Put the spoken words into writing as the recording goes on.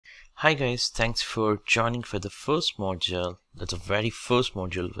Hi guys, thanks for joining for the first module. That's the very first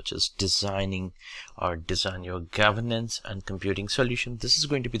module, which is design your governance and computing solution. This is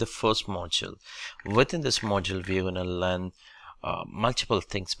going to be the first module. Within this module, we are going to learn multiple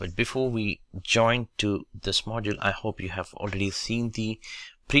things. But before we join to this module, I hope you have already seen the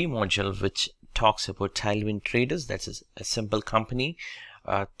pre-module, which talks about Tailwind Traders. That's a simple company.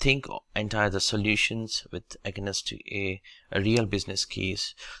 Think entire the solutions with against to a real business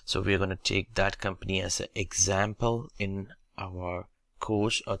case. So we're going to take that company as an example in our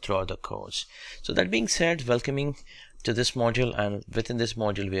course or throughout the course. So that being said, welcoming to this module, and within this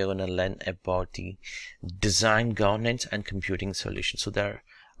module we are going to learn about the design, governance and computing solutions. So there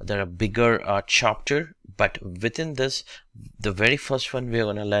are bigger chapter, but within this, the very first one we are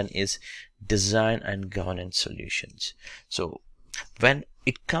going to learn is design and governance solutions. So when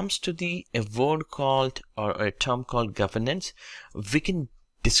it comes to a word called or a term called governance, we can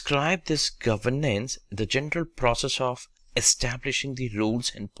describe this governance, the general process of establishing the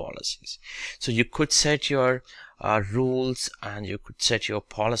rules and policies. So you could set your rules and you could set your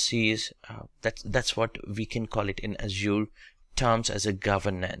policies. That's what we can call it in Azure terms as a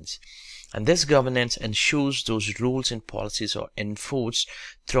governance. And this governance ensures those rules and policies are enforced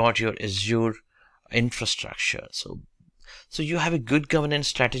throughout your Azure infrastructure. So you have a good governance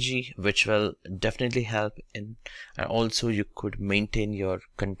strategy, which will definitely help in, and also you could maintain your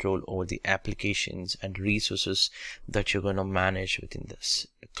control over the applications and resources that you're going to manage within this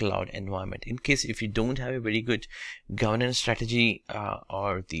cloud environment. In case if you don't have a very good governance strategy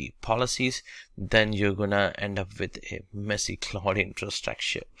or the policies, then you're going to end up with a messy cloud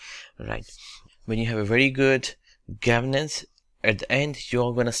infrastructure, right? When you have a very good governance, at the end,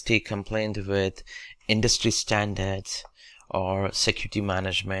 you're going to stay compliant with industry standards, or security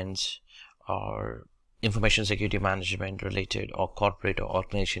management, or information security management related, or corporate or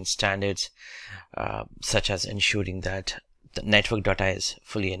organization standards, such as ensuring that the network data is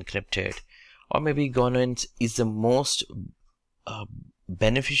fully encrypted. Or maybe governance is the most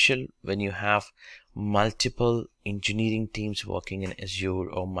beneficial when you have multiple engineering teams working in Azure,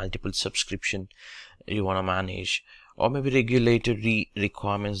 or multiple subscription you want to manage, or maybe regulatory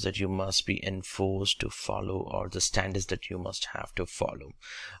requirements that you must be enforced to follow, or the standards that you must have to follow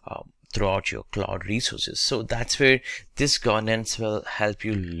throughout your cloud resources. So that's where this governance will help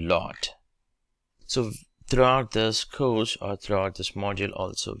you a lot. So throughout this course or throughout this module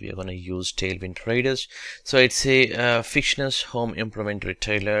also, we are going to use Tailwind Traders. So it's a fictional home improvement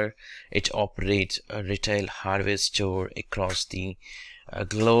retailer. It operates a retail hardware store across the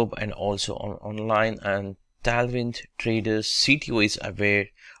globe and also online. And Tailwind Traders CTO is aware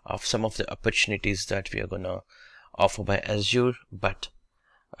of some of the opportunities that we are going to offer by Azure, but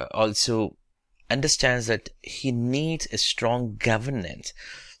also understands that he needs a strong governance.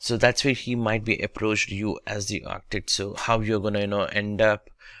 So that's where he might be approached you as the architect. So how you're going to end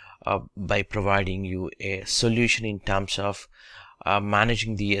up by providing you a solution in terms of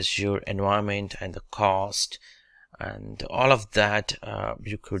managing the Azure environment and the cost and all of that.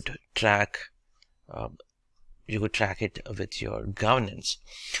 You could track it with your governance.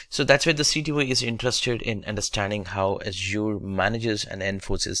 So that's where the CTO is interested in understanding how Azure manages and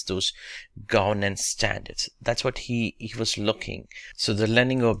enforces those governance standards. That's what he was looking. So the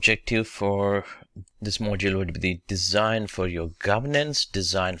learning objective for this module would be the design for your governance,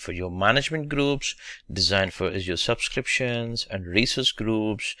 design for your management groups, design for Azure subscriptions and resource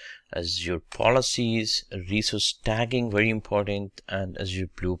groups, Azure policies, resource tagging, very important, and Azure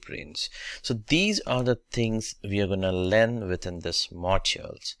blueprints. So these are the things we are going to learn within this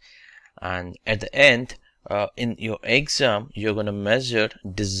modules. And at the end, in your exam, you're going to measure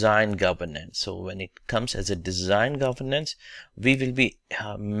design governance. So when it comes as a design governance, we will be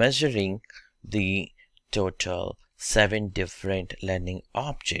measuring the total 7 different learning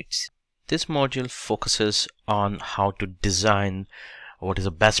objects. This module focuses on how to design, what is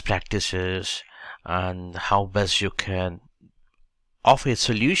the best practices, and how best you can offer a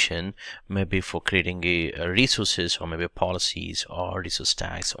solution, maybe for creating a resources, or maybe policies, or resource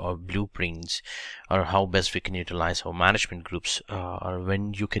tags, or blueprints, or how best we can utilize our management groups, or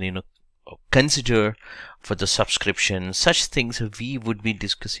when you can consider for the subscription. Such things we would be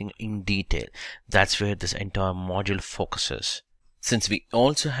discussing in detail. That's where this entire module focuses. Since we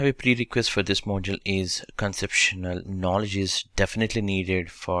also have a prerequisite for this module is conceptual knowledge is definitely needed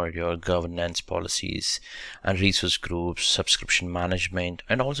for your governance policies and resource groups, subscription management,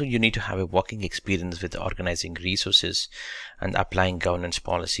 and also you need to have a working experience with organizing resources and applying governance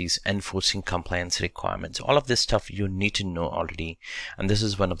policies, enforcing compliance requirements. All of this stuff you need to know already, and this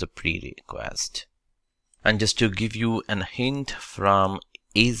is one of the prerequisites. And just to give you a hint from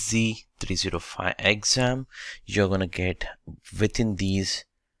AZ-305 exam, you're gonna get within these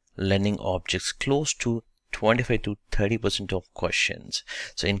learning objects close to 25 to 30% of questions.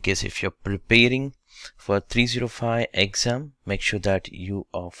 So in case if you're preparing for 305 exam, make sure that you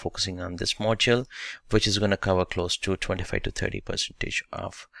are focusing on this module, which is going to cover close to 25 to 30%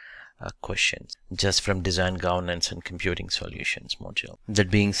 of questions just from design, governance and computing solutions module.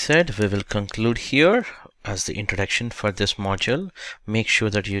 That being said, we will conclude here as the introduction for this module. Make sure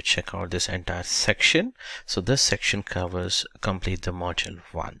that you check out this entire section. So this section covers complete the module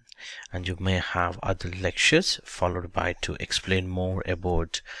 1, and you may have other lectures followed by to explain more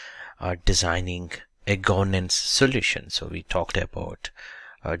about designing a governance solution. So we talked about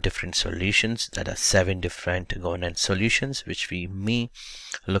different solutions. That are 7 different governance solutions, which we may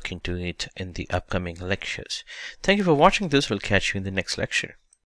look into it in the upcoming lectures. Thank you for watching this. We'll catch you in the next lecture.